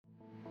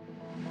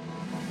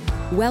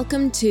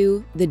Welcome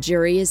to The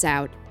Jury is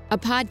Out, a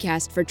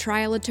podcast for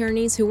trial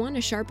attorneys who want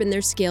to sharpen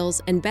their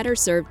skills and better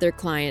serve their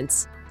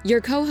clients. Your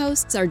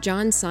co-hosts are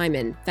John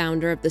Simon,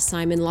 founder of the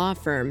Simon Law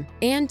Firm,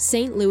 and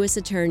St. Louis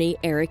attorney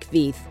Erich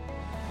Veith.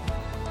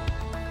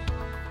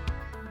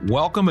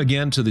 Welcome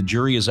again to The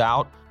Jury is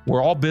Out.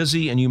 We're all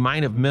busy and you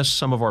might have missed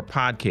some of our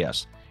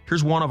podcasts.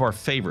 Here's one of our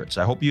favorites.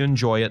 I hope you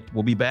enjoy it.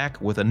 We'll be back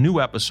with a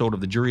new episode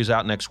of The Jury is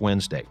Out next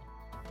Wednesday.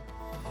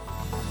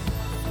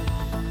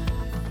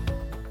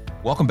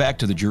 Welcome back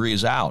to The Jury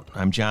is Out.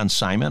 I'm John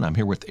Simon. I'm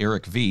here with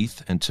Erich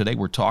Veith, and today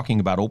we're talking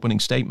about opening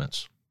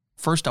statements.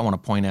 First, I want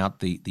to point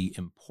out the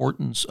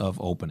importance of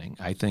opening.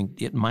 I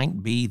think it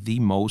might be the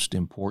most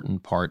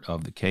important part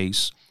of the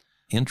case.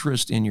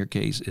 Interest in your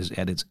case is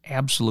at its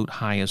absolute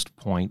highest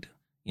point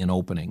in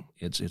opening.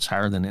 It's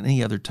higher than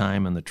any other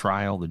time in the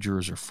trial. The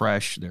jurors are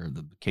fresh.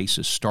 The case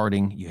is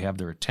starting. You have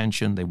their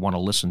attention. They want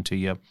to listen to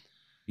you.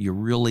 You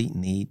really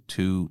need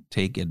to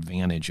take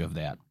advantage of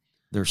that.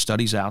 There are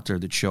studies out there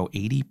that show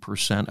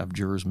 80% of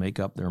jurors make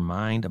up their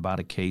mind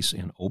about a case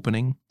in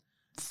opening.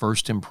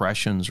 First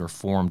impressions are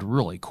formed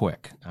really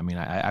quick. I mean,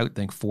 I would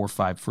think first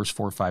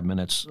 4 or 5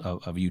 minutes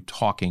of you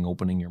talking,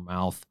 opening your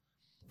mouth,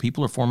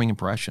 people are forming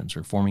impressions.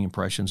 They're forming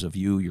impressions of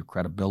you, your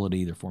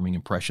credibility. They're forming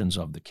impressions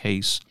of the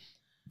case.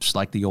 It's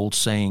like the old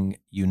saying,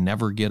 you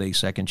never get a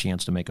second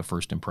chance to make a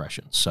first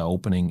impression. So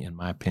opening, in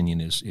my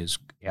opinion, is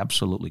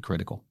absolutely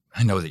critical.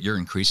 I know that you're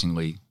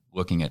increasingly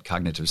looking at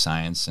cognitive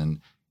science and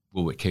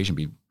will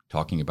occasionally be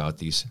talking about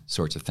these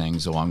sorts of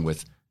things along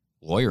with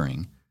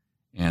lawyering.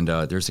 And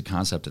there's the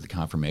concept of the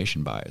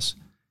confirmation bias.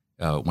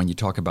 When you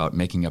talk about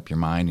making up your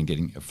mind and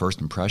getting a first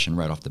impression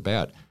right off the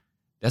bat,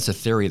 that's a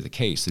theory of the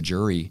case. The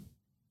jury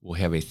will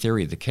have a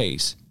theory of the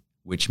case,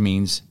 which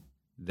means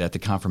that the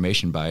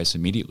confirmation bias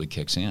immediately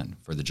kicks in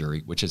for the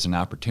jury, which is an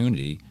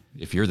opportunity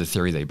if you're the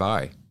theory they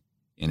buy.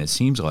 And it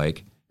seems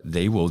like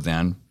they will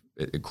then,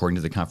 according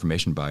to the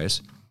confirmation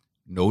bias,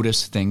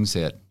 notice things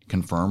that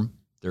confirm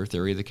their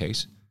theory of the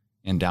case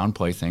and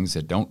downplay things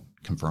that don't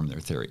confirm their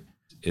theory.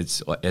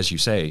 It's, as you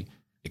say,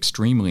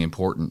 extremely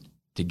important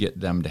to get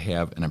them to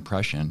have an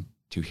impression,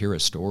 to hear a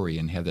story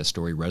and have that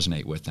story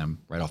resonate with them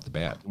right off the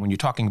bat. When you're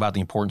talking about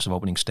the importance of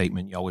opening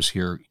statement, you always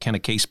hear, can a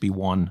case be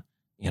won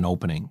in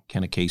opening?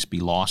 Can a case be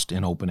lost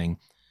in opening?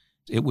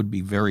 It would be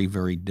very,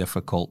 very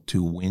difficult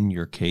to win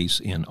your case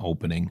in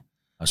opening,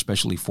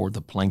 especially for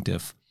the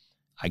plaintiff.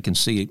 I can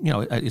see,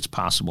 it's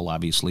possible,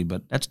 obviously,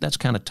 but that's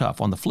kind of tough.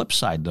 On the flip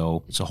side,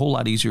 though, it's a whole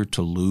lot easier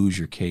to lose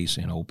your case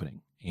in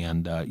opening.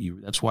 And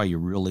that's why you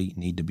really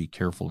need to be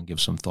careful and give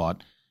some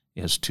thought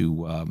as to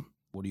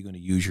what are you going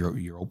to use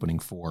your opening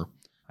for.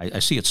 I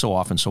see it so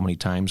often, so many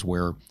times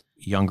where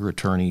younger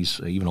attorneys,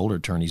 even older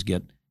attorneys,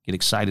 get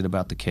excited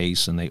about the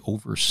case and they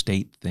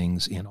overstate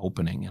things in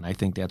opening. And I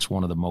think that's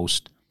one of the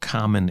most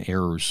common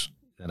errors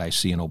that I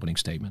see in opening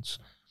statements.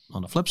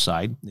 On the flip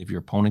side, if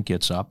your opponent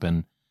gets up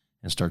and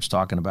starts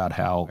talking about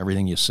how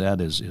everything you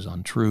said is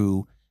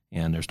untrue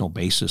and there's no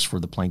basis for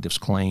the plaintiff's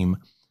claim,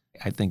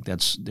 I think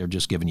they're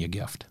just giving you a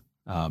gift.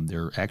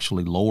 They're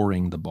actually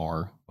lowering the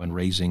bar when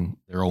raising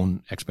their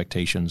own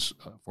expectations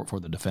for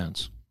the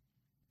defense.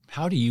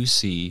 How do you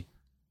see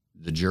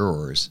the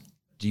jurors?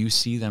 Do you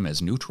see them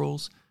as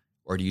neutrals,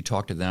 or do you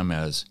talk to them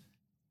as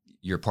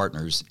your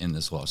partners in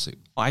this lawsuit?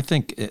 I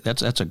think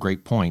that's a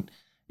great point.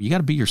 You got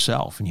to be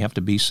yourself, and you have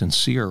to be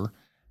sincere.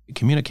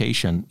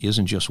 Communication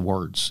isn't just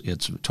words.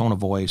 It's tone of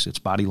voice. It's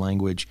body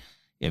language.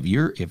 If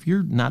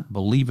you're not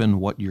believing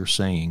what you're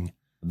saying,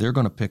 they're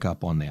going to pick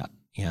up on that.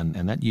 And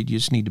that you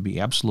just need to be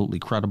absolutely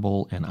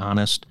credible and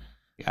honest.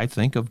 I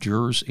think of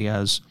jurors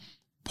as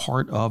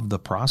part of the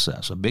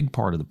process, a big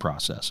part of the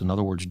process. In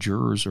other words,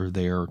 jurors are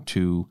there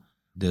to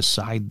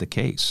decide the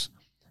case.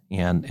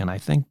 And I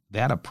think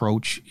that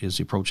approach is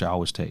the approach I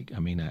always take. I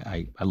mean,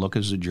 I look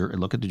at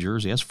the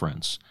jurors as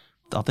friends.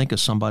 I'll think of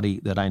somebody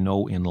that I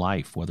know in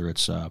life, whether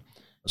it's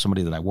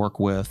somebody that I work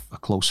with, a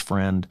close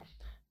friend,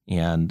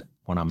 and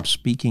when I'm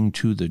speaking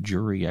to the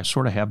jury, I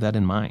sort of have that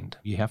in mind.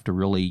 You have to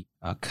really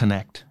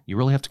connect. You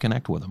really have to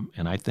connect with them.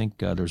 And I think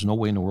there's no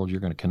way in the world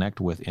you're going to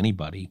connect with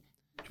anybody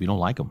if you don't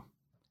like them.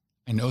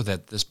 I know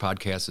that this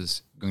podcast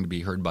is going to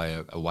be heard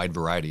by a wide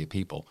variety of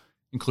people,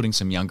 including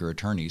some younger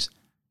attorneys.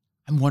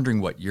 I'm wondering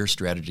what your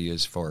strategy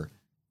is for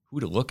who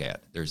to look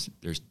at. There's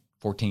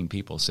 14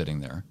 people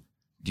sitting there.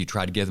 Do you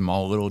try to give them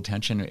all a little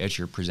attention as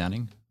you're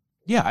presenting?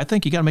 Yeah, I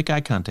think you got to make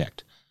eye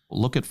contact.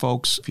 Look at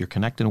folks. If you're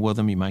connecting with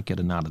them, you might get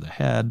a nod of the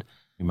head.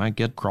 You might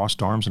get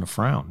crossed arms and a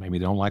frown. Maybe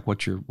they don't like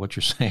what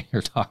you're saying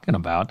or talking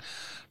about.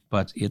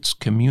 But it's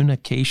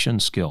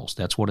communication skills.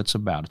 That's what it's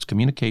about. It's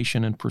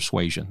communication and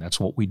persuasion. That's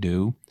what we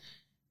do.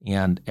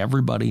 And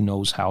everybody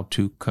knows how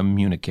to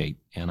communicate.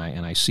 And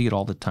I see it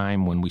all the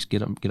time when we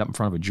get up in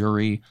front of a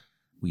jury.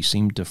 We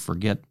seem to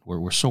forget.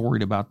 We're so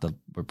worried about the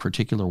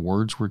particular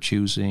words we're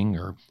choosing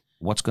or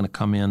what's going to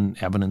come in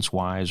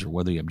evidence-wise or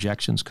whether the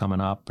objection's coming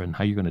up and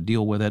how you're going to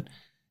deal with it.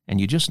 And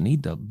you just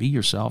need to be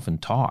yourself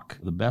and talk.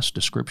 The best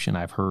description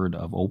I've heard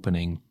of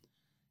opening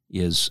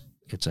is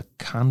it's a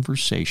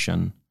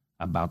conversation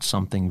about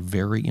something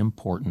very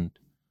important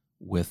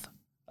with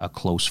a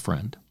close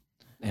friend.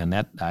 And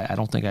that, I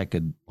don't think I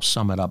could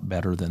sum it up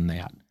better than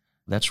that.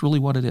 That's really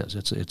what it is.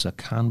 It's a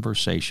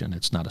conversation.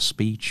 It's not a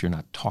speech. You're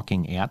not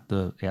talking at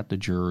the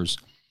jurors.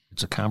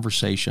 It's a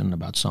conversation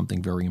about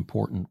something very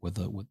important with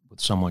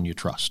someone you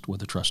trust,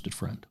 with a trusted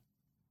friend.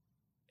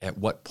 At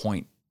what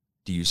point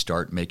do you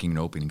start making an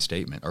opening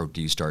statement, or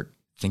do you start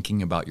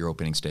thinking about your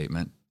opening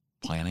statement,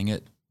 planning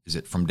it? Is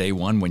it from day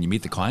one when you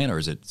meet the client, or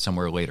is it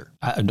somewhere later?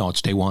 No,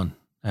 it's day one.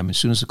 I mean, as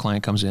soon as the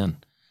client comes in,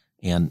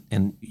 and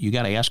you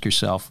got to ask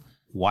yourself,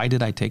 why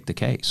did I take the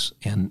case?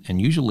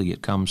 And usually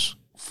it comes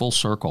full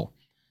circle.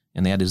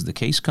 And that is, the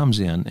case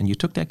comes in and you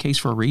took that case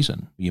for a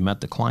reason. You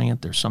met the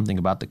client. There's something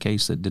about the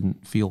case that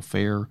didn't feel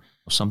fair.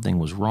 Something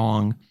was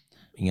wrong.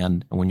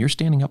 And when you're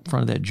standing up in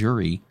front of that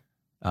jury,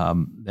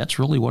 that's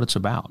really what it's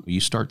about. You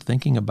start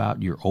thinking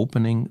about your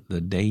opening the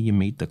day you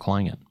meet the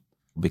client,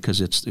 because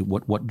it's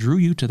what drew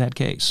you to that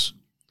case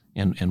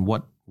and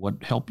what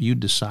helped you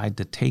decide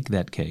to take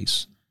that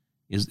case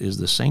is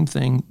the same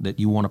thing that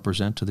you want to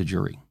present to the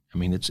jury. I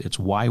mean, it's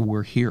why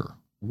we're here.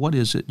 What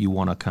is it you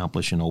want to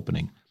accomplish in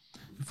opening?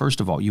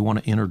 First of all, you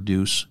want to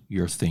introduce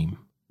your theme.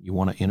 You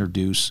want to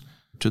introduce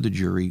to the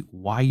jury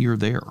why you're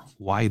there,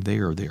 why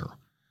they're there.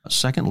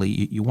 Secondly,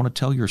 you want to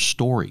tell your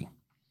story,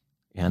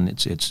 and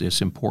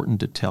it's important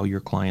to tell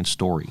your client's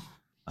story.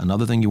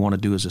 Another thing you want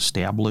to do is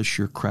establish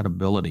your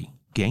credibility,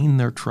 gain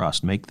their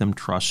trust, make them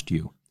trust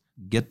you,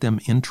 get them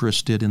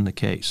interested in the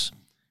case.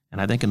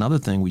 And I think another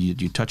thing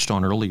you touched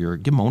on earlier,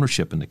 give them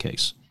ownership in the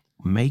case.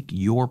 Make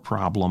your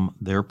problem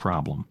their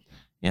problem.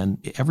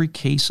 And every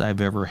case I've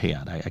ever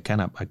had, I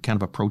kind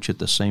of approach it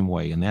the same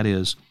way, and that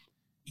is,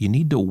 you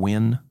need to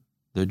win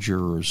the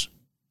jurors'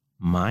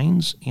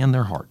 minds and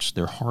their hearts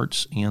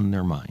and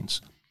their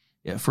minds.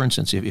 For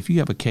instance, if you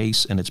have a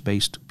case and it's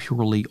based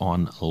purely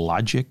on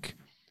logic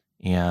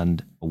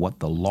and what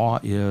the law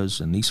is,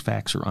 and these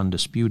facts are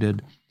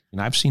undisputed, and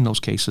I've seen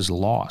those cases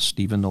lost,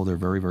 even though they're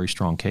very, very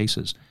strong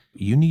cases.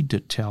 You need to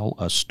tell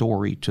a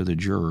story to the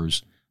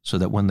jurors so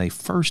that when they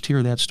first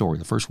hear that story,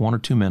 the first 1 or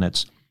 2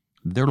 minutes,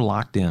 they're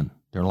locked in.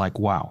 They're like,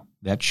 wow,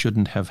 that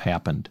shouldn't have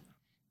happened.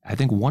 I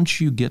think once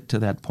you get to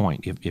that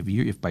point,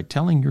 if by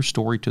telling your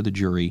story to the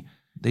jury,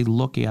 they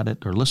look at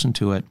it or listen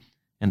to it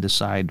and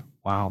decide,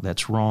 wow,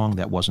 that's wrong,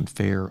 that wasn't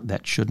fair,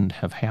 that shouldn't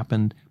have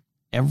happened,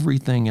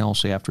 everything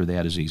else after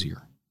that is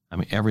easier. I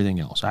mean,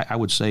 everything else. I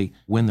would say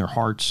win their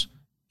hearts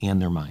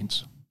and their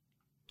minds.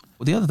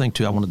 Well, the other thing,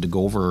 too, I wanted to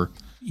go over,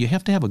 you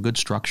have to have a good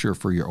structure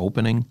for your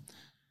opening.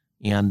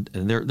 And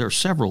there are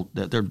several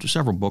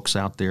books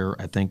out there.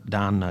 I think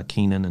Don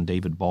Keenan and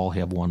David Ball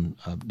have one,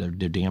 their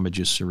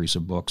Damages series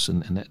of books,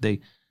 and they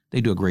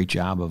do a great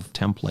job of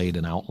template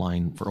and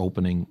outline for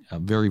opening.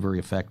 Very, very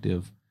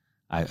effective.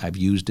 I've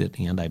used it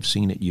and I've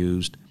seen it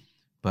used.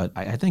 But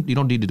I think you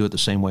don't need to do it the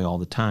same way all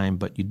the time,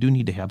 but you do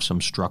need to have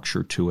some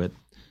structure to it.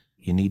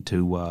 You need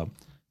to,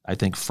 I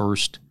think,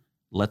 first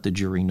let the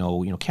jury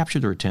know, capture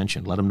their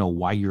attention. Let them know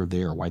why you're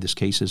there, why this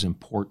case is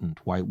important,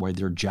 why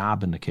their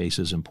job in the case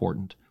is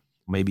important.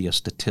 Maybe a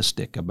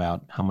statistic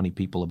about how many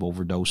people have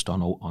overdosed on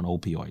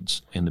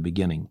opioids in the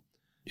beginning.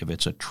 If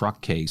it's a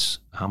truck case,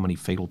 how many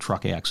fatal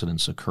truck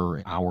accidents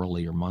occur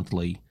hourly or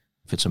monthly.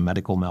 If it's a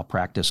medical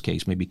malpractice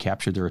case, maybe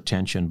capture their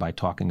attention by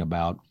talking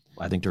about,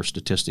 I think there are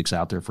statistics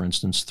out there, for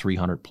instance,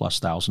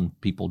 300,000+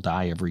 people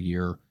die every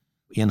year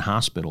in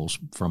hospitals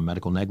from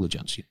medical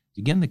negligence. You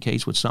begin the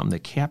case with something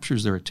that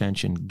captures their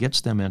attention,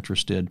 gets them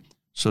interested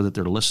so that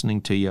they're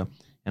listening to you,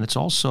 and it's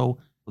also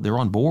they're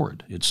on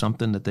board. It's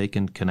something that they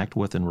can connect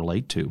with and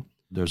relate to.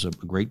 There's a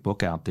great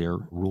book out there,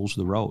 Rules of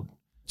the Road.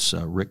 It's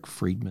Rick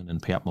Friedman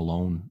and Pat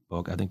Malone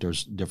book. I think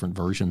there's different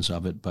versions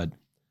of it, but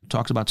it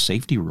talks about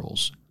safety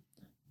rules.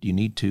 You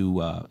need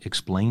to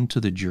explain to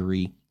the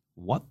jury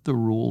what the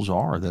rules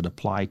are that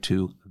apply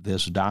to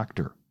this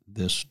doctor,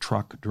 this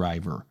truck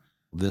driver,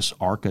 this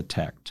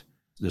architect,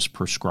 this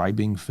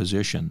prescribing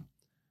physician.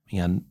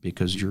 And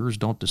because jurors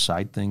don't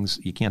decide things,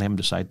 you can't have them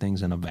decide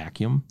things in a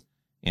vacuum.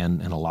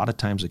 And a lot of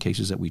times the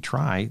cases that we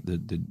try,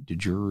 the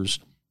jurors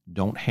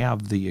don't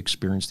have the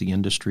experience, the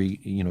industry,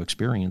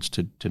 experience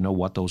to know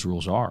what those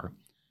rules are.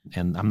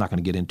 And I'm not going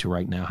to get into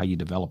right now how you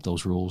develop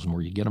those rules and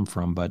where you get them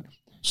from, but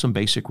some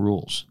basic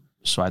rules.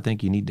 So I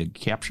think you need to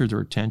capture their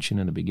attention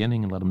in the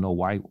beginning and let them know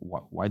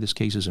why this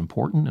case is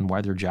important and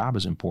why their job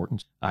is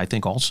important. I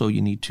think also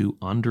you need to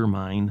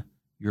undermine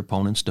your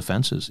opponent's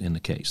defenses in the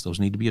case.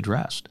 Those need to be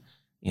addressed.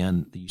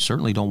 And you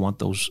certainly don't want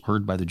those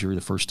heard by the jury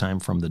the first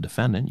time from the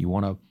defendant. You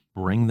want to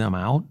bring them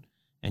out,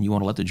 and you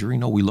want to let the jury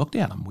know we looked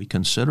at them, we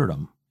considered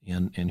them,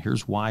 and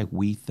here's why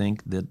we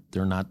think that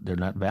they're not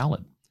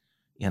valid.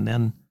 And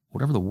then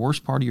whatever the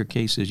worst part of your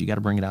case is, you got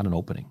to bring it out in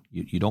opening.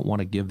 You don't want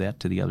to give that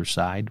to the other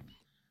side.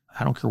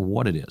 I don't care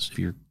what it is. If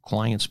your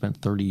client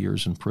spent 30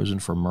 years in prison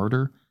for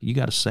murder, you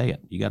got to say it.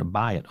 You got to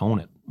buy it, own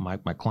it. My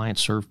client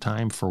served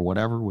time for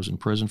whatever, was in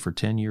prison for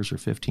 10 years or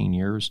 15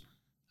 years.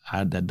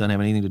 That doesn't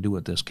have anything to do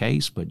with this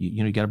case, but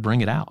you got to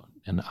bring it out.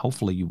 And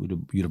hopefully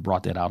you'd have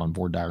brought that out on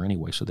voir dire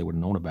anyway, so they would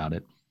have known about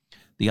it.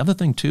 The other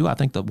thing too, I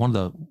think that one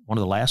of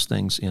the last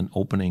things in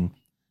opening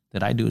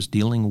that I do is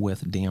dealing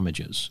with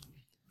damages.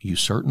 you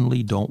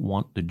certainly don't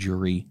want the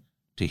jury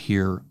to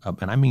hear,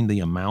 and I mean the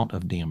amount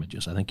of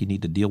damages. I think you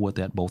need to deal with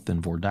that both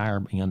in voir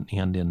dire and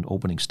in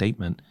opening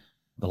statement.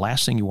 The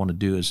last thing you want to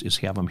do is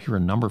have them hear a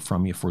number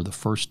from you for the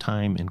first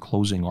time in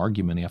closing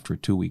argument after a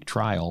 2-week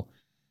trial.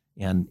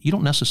 And you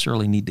don't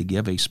necessarily need to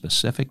give a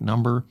specific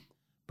number,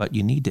 but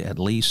you need to at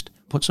least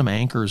put some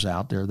anchors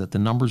out there that the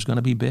number is going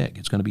to be big.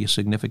 It's going to be a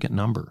significant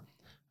number.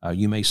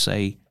 You may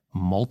say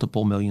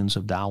multiple millions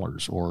of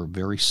dollars or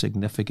very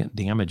significant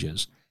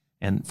damages.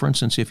 And for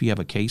instance, if you have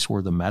a case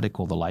where the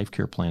life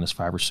care plan is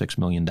 $5 or $6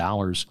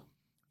 million,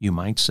 you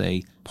might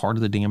say part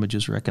of the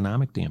damages are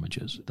economic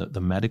damages.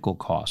 The medical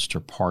costs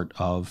are part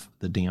of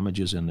the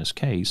damages in this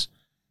case.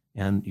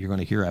 And you're going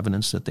to hear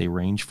evidence that they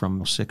range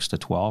from 6 to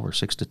 12 or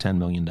 6 to $10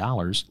 million.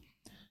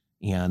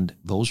 And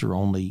those are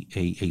only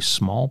a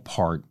small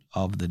part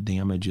of the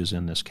damages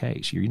in this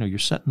case. You're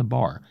setting the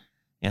bar.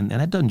 And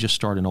that doesn't just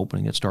start in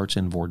opening. It starts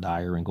in voir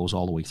dire and goes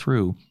all the way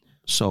through.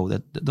 So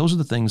those are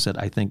the things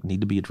that I think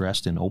need to be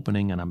addressed in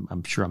opening, and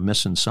I'm sure I'm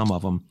missing some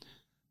of them.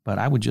 But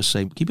I would just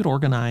say keep it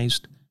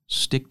organized,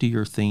 stick to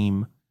your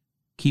theme,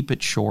 keep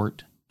it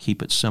short,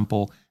 keep it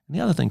simple. And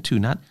the other thing, too,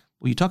 when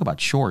you talk about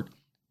short,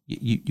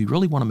 you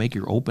really want to make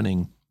your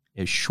opening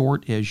as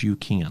short as you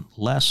can.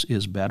 Less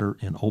is better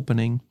in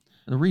opening.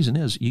 And the reason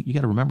is you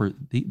got to remember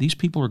these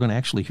people are going to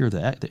actually hear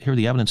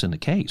the evidence in the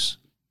case.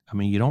 I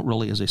mean, you don't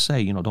really, as they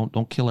say,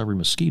 don't kill every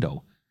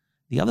mosquito.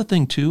 The other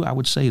thing, too, I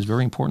would say is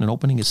very important in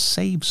opening is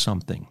save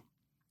something.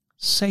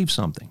 Save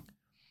something.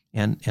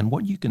 And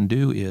what you can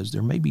do is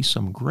there may be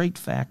some great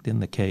fact in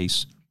the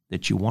case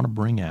that you want to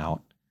bring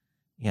out,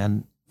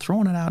 and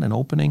throwing it out in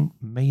opening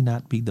may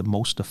not be the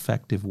most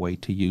effective way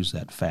to use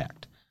that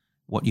fact.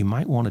 What you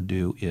might want to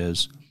do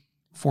is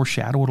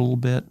foreshadow it a little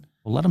bit.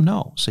 Let them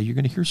know. Say, you're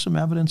going to hear some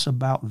evidence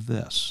about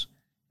this.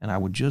 And I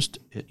would just,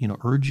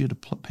 urge you to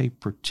pay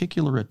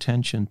particular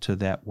attention to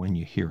that when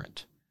you hear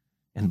it.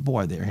 And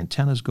boy, their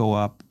antennas go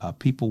up.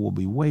 People will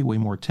be way, way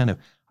more attentive.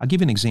 I'll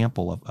give you an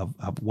example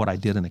of what I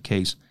did in a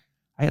case.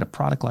 I had a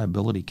product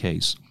liability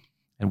case,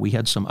 and we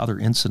had some other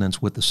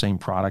incidents with the same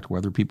product where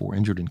other people were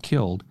injured and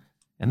killed.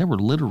 And there were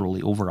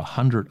literally over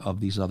 100 of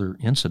these other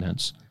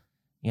incidents.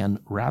 And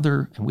we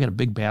had a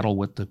big battle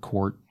with the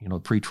court,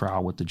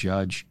 pre-trial with the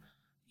judge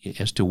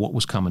as to what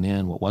was coming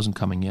in, what wasn't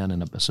coming in,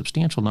 and a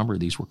substantial number of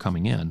these were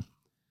coming in.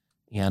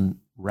 And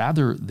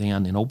rather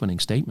than in opening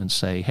statements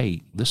say,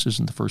 hey, this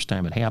isn't the first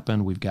time it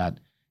happened, we've got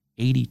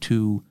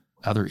 82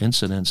 other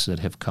incidents that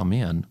have come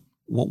in,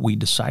 what we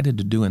decided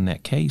to do in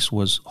that case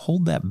was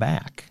hold that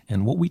back.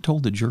 And what we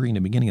told the jury in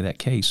the beginning of that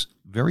case,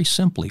 very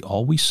simply,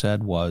 all we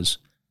said was,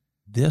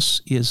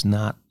 this is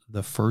not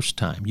the first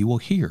time. You will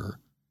hear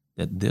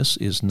that this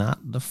is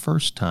not the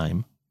first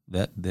time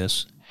that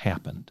this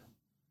happened.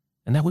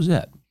 And that was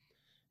it.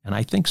 And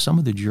I think some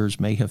of the jurors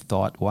may have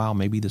thought, wow,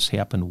 maybe this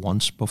happened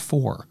once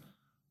before,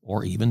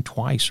 or even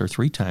twice or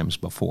 3 times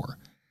before.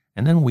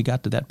 And then when we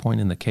got to that point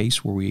in the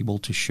case where we were able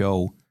to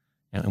show,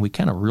 and we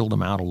kind of reeled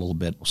them out a little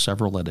bit,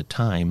 several at a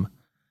time,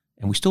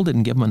 and we still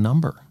didn't give them a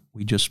number.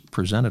 We just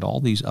presented all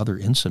these other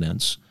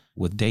incidents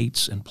with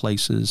dates and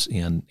places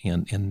and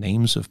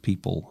names of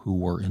people who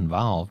were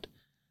involved.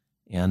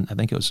 And I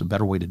think it was a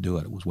better way to do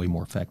it. It was way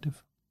more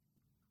effective.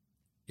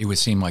 It would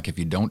seem like if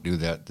you don't do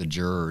that, the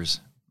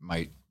jurors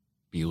might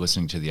be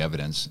listening to the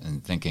evidence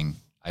and thinking,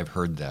 I've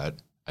heard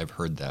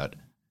that.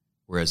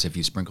 Whereas if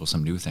you sprinkle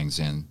some new things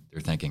in,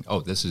 they're thinking, oh,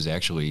 this is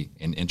actually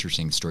an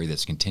interesting story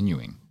that's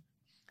continuing.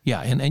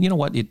 Yeah, and you know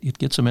what? It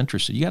gets them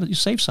interested. You got to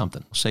save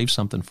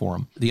something for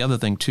them. The other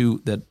thing,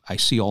 too, that I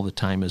see all the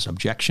time is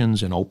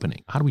objections in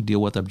opening. How do we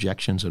deal with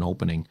objections in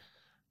opening?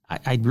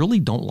 I really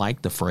don't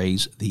like the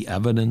phrase, the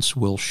evidence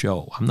will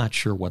show. I'm not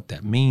sure what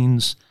that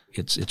means.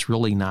 It's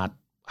really not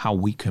how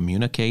we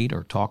communicate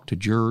or talk to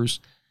jurors.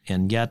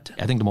 And yet,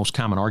 I think the most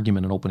common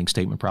argument in opening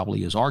statement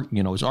probably is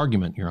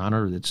argument, Your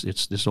Honor.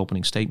 It's this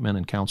opening statement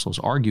and counsel is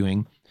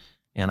arguing.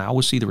 And I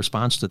always see the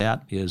response to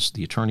that is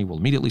the attorney will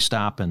immediately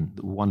stop, and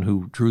the one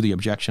who drew the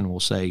objection will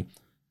say,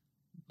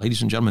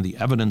 ladies and gentlemen, the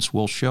evidence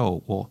will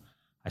show. Well,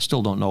 I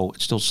still don't know.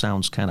 It still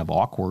sounds kind of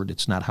awkward.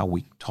 It's not how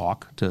we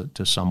talk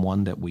to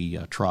someone that we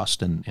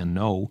trust and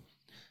know.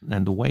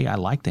 And the way I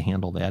like to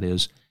handle that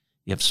is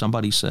if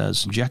somebody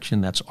says objection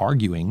that's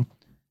arguing,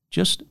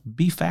 just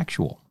be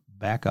factual.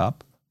 Back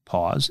up,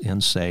 pause,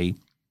 and say,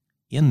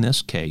 in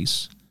this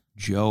case,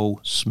 Joe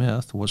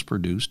Smith was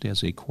produced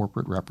as a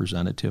corporate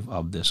representative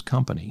of this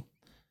company.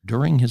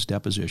 During his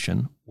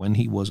deposition, when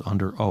he was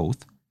under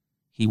oath,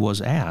 he was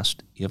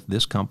asked if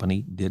this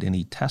company did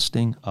any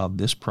testing of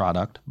this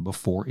product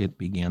before it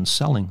began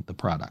selling the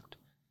product.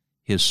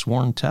 His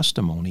sworn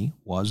testimony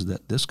was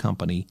that this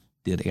company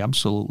did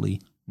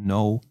absolutely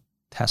no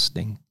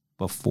testing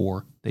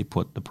before they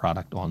put the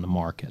product on the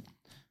market.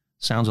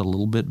 Sounds a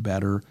little bit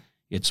better.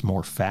 It's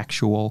more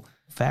factual.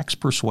 Facts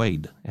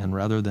persuade, and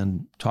rather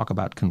than talk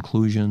about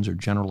conclusions or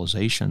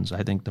generalizations,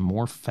 I think the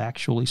more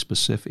factually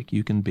specific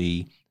you can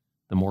be,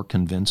 the more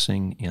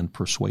convincing and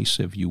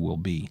persuasive you will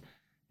be.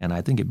 And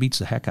I think it beats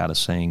the heck out of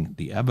saying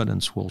the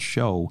evidence will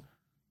show.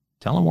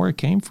 Tell them where it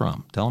came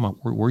from. Tell them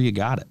where you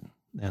got it.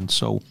 And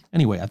so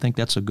anyway, I think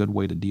that's a good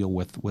way to deal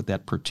with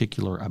that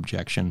particular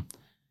objection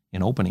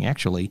in opening.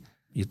 Actually,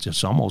 it's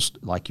just almost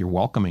like you're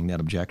welcoming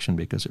that objection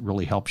because it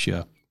really helps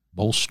you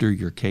bolster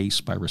your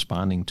case by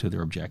responding to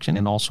their objection,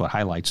 and also it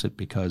highlights it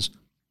because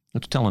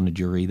it's telling the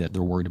jury that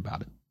they're worried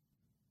about it.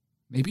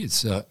 Maybe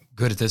it's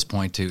good at this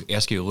point to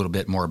ask you a little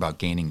bit more about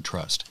gaining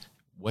trust.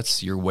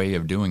 What's your way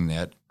of doing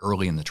that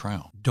early in the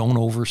trial? Don't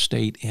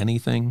overstate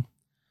anything.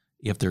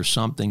 If there's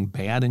something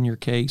bad in your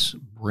case,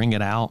 bring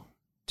it out,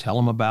 tell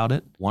them about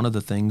it. One of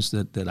the things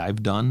that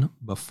I've done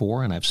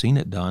before, and I've seen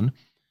it done,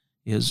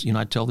 is,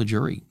 I tell the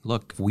jury,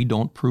 look, if we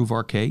don't prove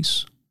our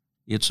case,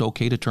 it's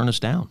okay to turn us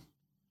down.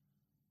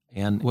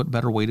 And what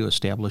better way to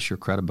establish your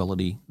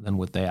credibility than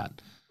with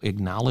that?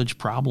 Acknowledge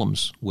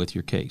problems with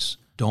your case.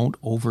 Don't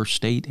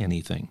overstate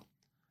anything.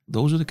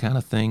 Those are the kind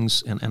of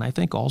things, and I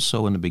think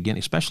also in the beginning,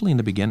 especially in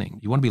the beginning,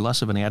 you want to be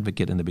less of an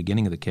advocate in the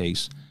beginning of the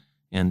case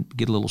and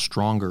get a little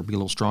stronger, be a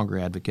little stronger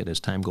advocate as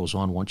time goes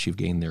on once you've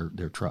gained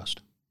their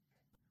trust.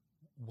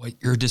 What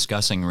you're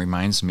discussing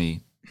reminds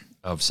me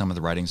of some of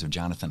the writings of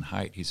Jonathan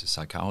Haidt. He's a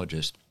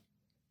psychologist.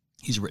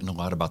 He's written a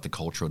lot about the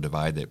cultural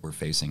divide that we're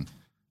facing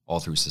all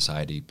through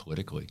society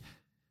politically.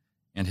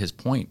 And his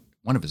point,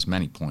 one of his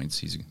many points,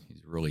 he's a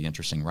really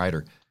interesting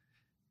writer,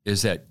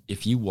 is that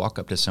if you walk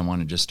up to someone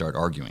and just start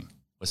arguing,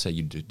 let's say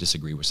you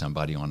disagree with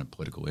somebody on a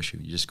political issue,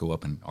 you just go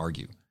up and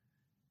argue,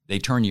 they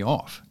turn you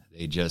off.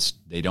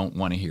 They don't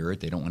want to hear it.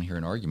 They don't want to hear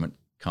an argument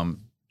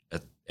come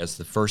as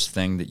the first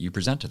thing that you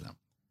present to them.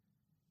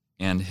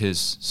 And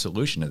his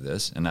solution to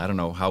this, and I don't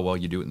know how well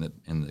you do it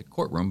in the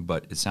courtroom,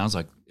 but it sounds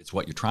like it's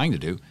what you're trying to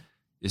do,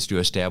 is to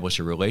establish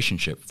a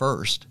relationship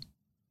first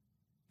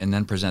and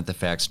then present the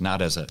facts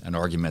not as an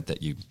argument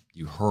that you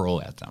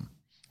hurl at them.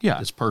 Yeah,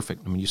 it's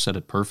perfect. I mean, you said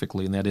it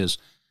perfectly, and that is,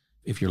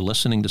 if you're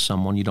listening to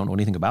someone, you don't know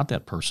anything about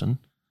that person,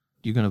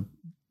 you're going to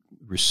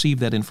receive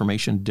that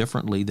information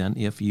differently than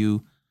if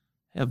you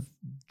have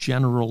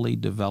generally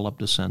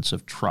developed a sense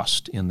of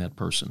trust in that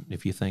person.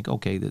 If you think,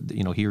 okay,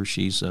 he or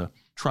she's a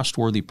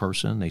trustworthy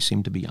person, they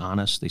seem to be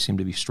honest, they seem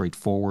to be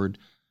straightforward,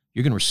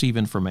 you're going to receive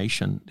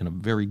information in a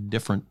very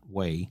different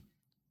way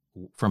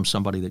from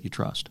somebody that you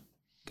trust.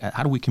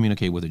 How do we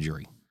communicate with a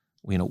jury?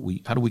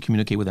 How do we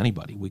communicate with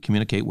anybody? We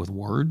communicate with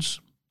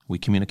words, we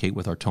communicate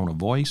with our tone of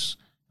voice,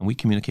 and we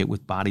communicate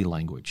with body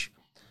language.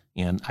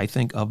 And I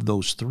think of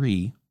those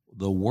three,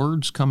 the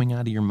words coming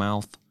out of your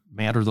mouth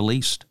matter the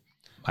least.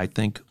 I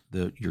think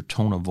your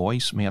tone of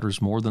voice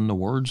matters more than the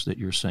words that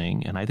you're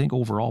saying. And I think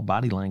overall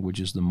body language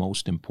is the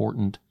most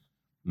important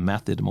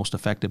method, most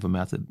effective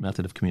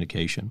method of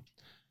communication.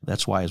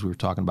 That's why, as we were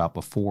talking about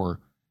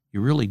before,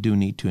 you really do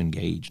need to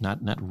engage, not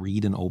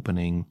read an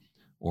opening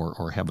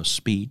or have a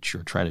speech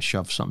or try to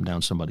shove something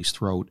down somebody's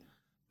throat.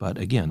 But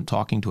again,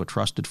 talking to a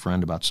trusted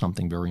friend about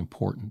something very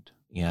important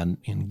and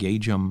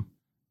engage them.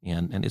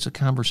 And it's a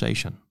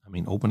conversation. I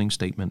mean, opening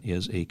statement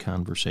is a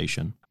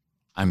conversation.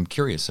 I'm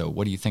curious, so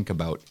what do you think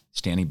about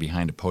standing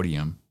behind a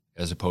podium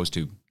as opposed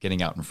to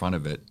getting out in front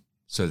of it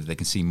so that they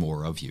can see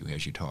more of you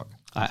as you talk?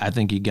 I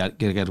think you got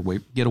to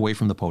get away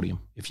from the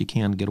podium. If you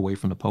can, get away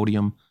from the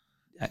podium.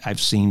 I've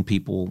seen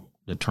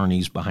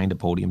attorneys behind a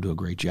podium do a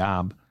great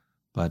job,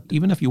 but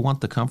even if you want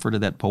the comfort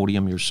of that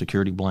podium, your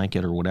security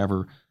blanket or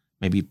whatever,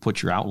 maybe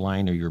put your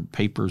outline or your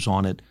papers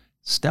on it,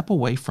 step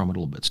away from it a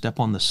little bit, step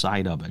on the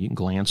side of it. You can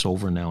glance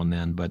over now and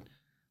then, but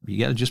you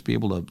got to just be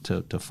able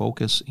to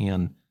focus,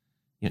 and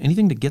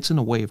anything that gets in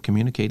the way of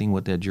communicating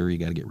with that jury, you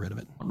got to get rid of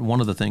it. One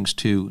of the things,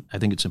 too, I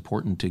think it's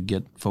important to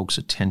get folks'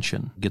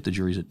 attention, get the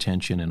jury's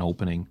attention in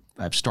opening.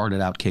 I've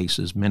started out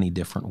cases many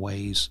different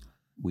ways.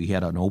 We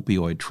had an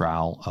opioid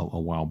trial a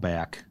while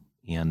back,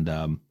 and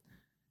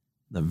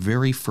the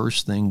very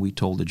first thing we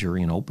told the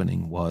jury in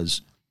opening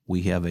was,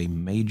 we have a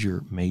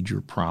major,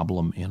 major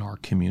problem in our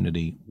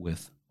community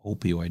with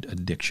opioid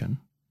addiction.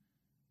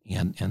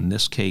 And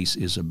this case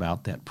is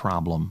about that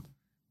problem,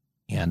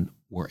 and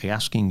we're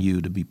asking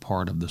you to be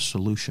part of the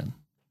solution.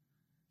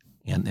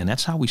 And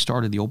that's how we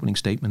started the opening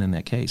statement in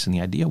that case. And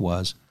the idea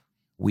was,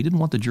 we didn't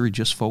want the jury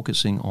just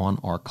focusing on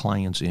our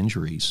client's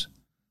injuries,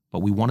 but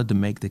we wanted to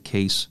make the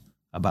case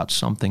about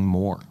something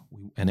more.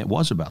 And it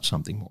was about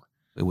something more.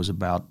 It was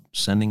about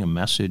sending a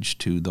message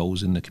to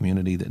those in the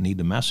community that need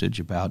the message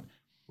about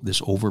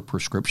this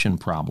overprescription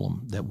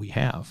problem that we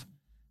have.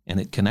 And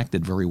it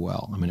connected very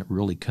well. I mean, it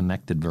really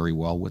connected very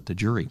well with the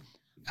jury.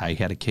 I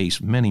had a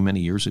case many, many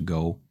years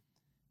ago,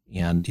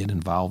 and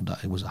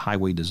it was a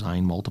highway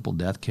design multiple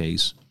death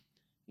case.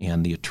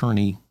 And the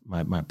attorney,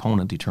 my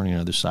opponent, the attorney on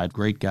the other side,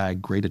 great guy,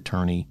 great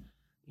attorney,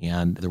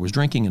 and there was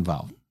drinking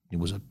involved. It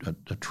was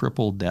a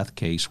triple death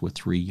case with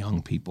three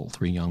young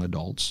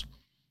adults.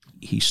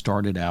 He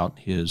started out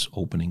his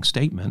opening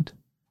statement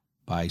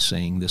by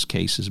saying this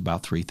case is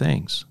about three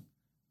things: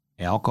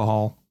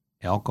 alcohol,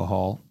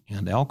 alcohol,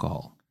 and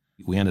alcohol.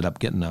 We ended up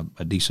getting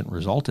a decent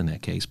result in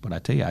that case, but I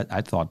tell you,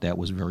 I thought that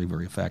was very,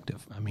 very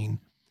effective. I mean,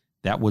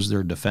 that was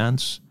their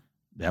defense.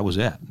 That was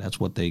it. That's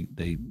what they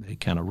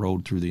kind of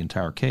rode through the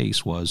entire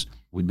case was,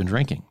 we'd been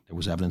drinking. There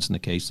was evidence in the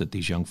case that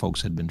these young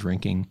folks had been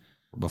drinking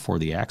before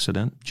the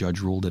accident. Judge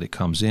ruled that it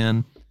comes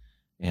in.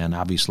 And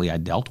obviously I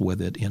dealt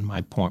with it in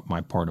my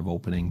part of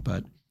opening,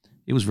 but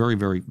it was very,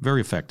 very,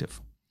 very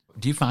effective.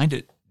 Do you find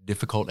it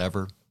difficult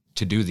ever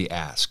to do the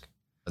ask?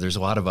 There's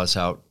a lot of us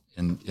out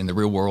in the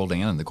real world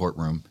and in the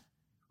courtroom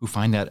who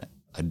find that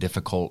a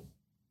difficult,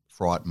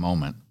 fraught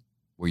moment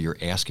where you're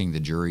asking the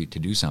jury to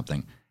do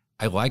something.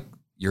 I like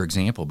your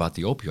example about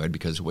the opioid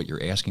because what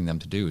you're asking them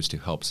to do is to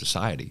help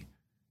society.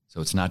 So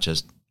it's not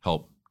just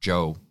help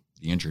Joe,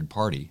 the injured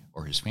party,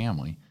 or his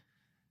family.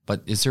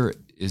 But is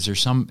there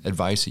some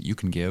advice that you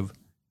can give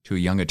to a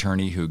young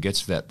attorney who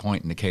gets to that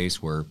point in the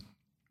case where,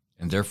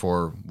 and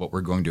therefore what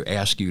we're going to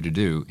ask you to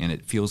do, and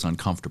it feels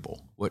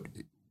uncomfortable? What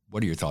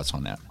are your thoughts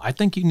on that? I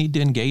think you need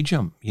to engage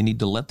them. You need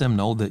to let them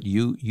know that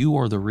you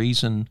are the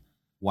reason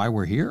why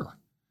we're here.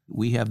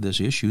 We have this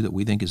issue that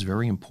we think is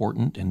very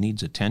important and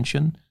needs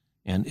attention,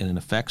 and it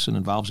affects and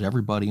involves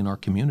everybody in our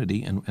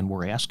community, and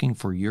we're asking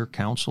for your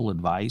counsel,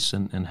 advice,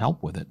 and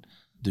help with it.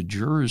 The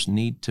jurors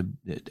need to,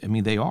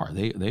 they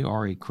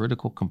are a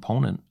critical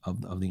component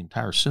of the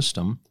entire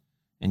system,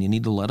 and you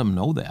need to let them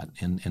know that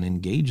and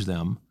engage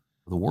them.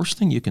 The worst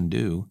thing you can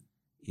do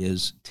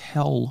is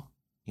tell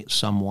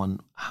someone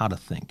how to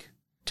think,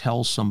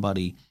 tell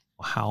somebody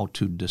how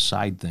to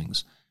decide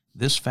things.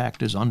 This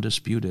fact is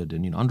undisputed,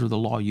 and under the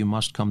law you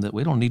must come. That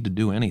we don't need to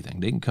do anything.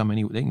 They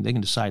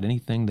can decide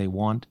anything they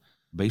want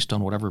based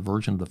on whatever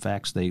version of the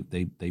facts they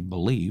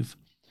believe.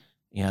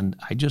 And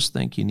I just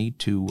think you need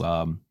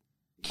to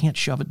can't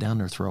shove it down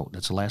their throat.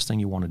 That's the last thing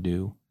you want to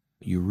do.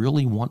 You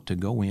really want to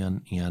go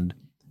in and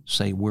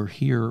say, we're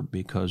here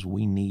because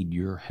we need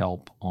your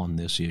help on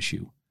this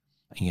issue.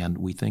 And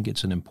we think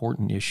it's an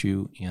important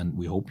issue, and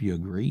we hope you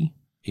agree.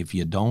 If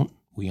you don't,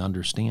 we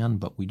understand,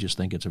 but we just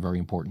think it's a very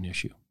important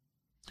issue.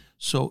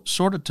 So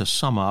sort of to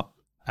sum up,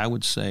 I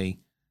would say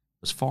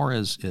as far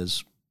as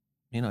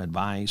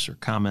advice or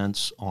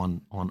comments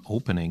on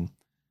opening,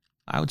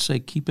 I would say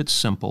keep it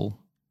simple,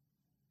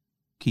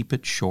 keep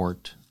it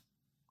short,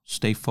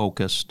 stay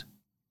focused,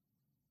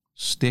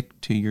 stick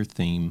to your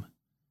theme,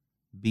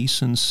 be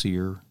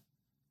sincere,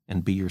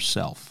 and be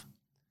yourself.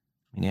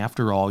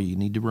 After all, you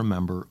need to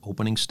remember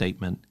opening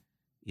statement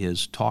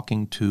is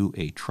talking to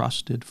a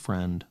trusted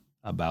friend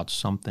about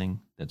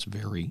something that's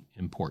very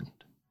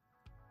important.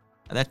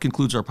 That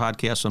concludes our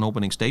podcast on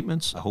opening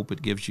statements. I hope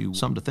it gives you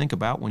something to think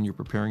about when you're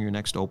preparing your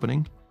next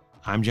opening.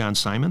 I'm John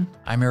Simon.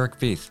 I'm Erich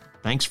Feith.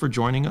 Thanks for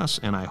joining us,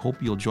 and I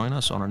hope you'll join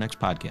us on our next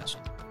podcast.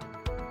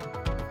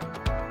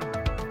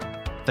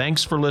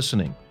 Thanks for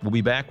listening. We'll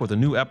be back with a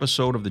new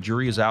episode of The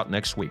Jury is Out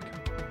next week.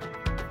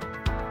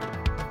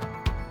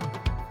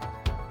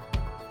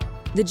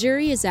 The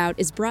Jury is Out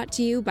is brought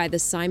to you by the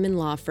Simon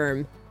Law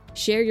Firm.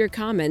 Share your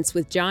comments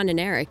with John and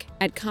Erich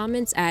at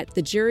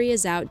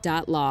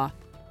comments@thejuryisout.law.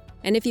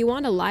 And if you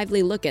want a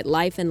lively look at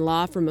life and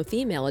law from a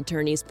female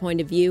attorney's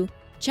point of view,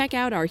 check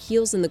out our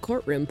Heels in the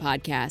Courtroom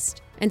podcast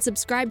and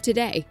subscribe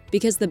today,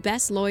 because the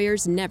best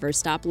lawyers never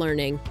stop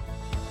learning.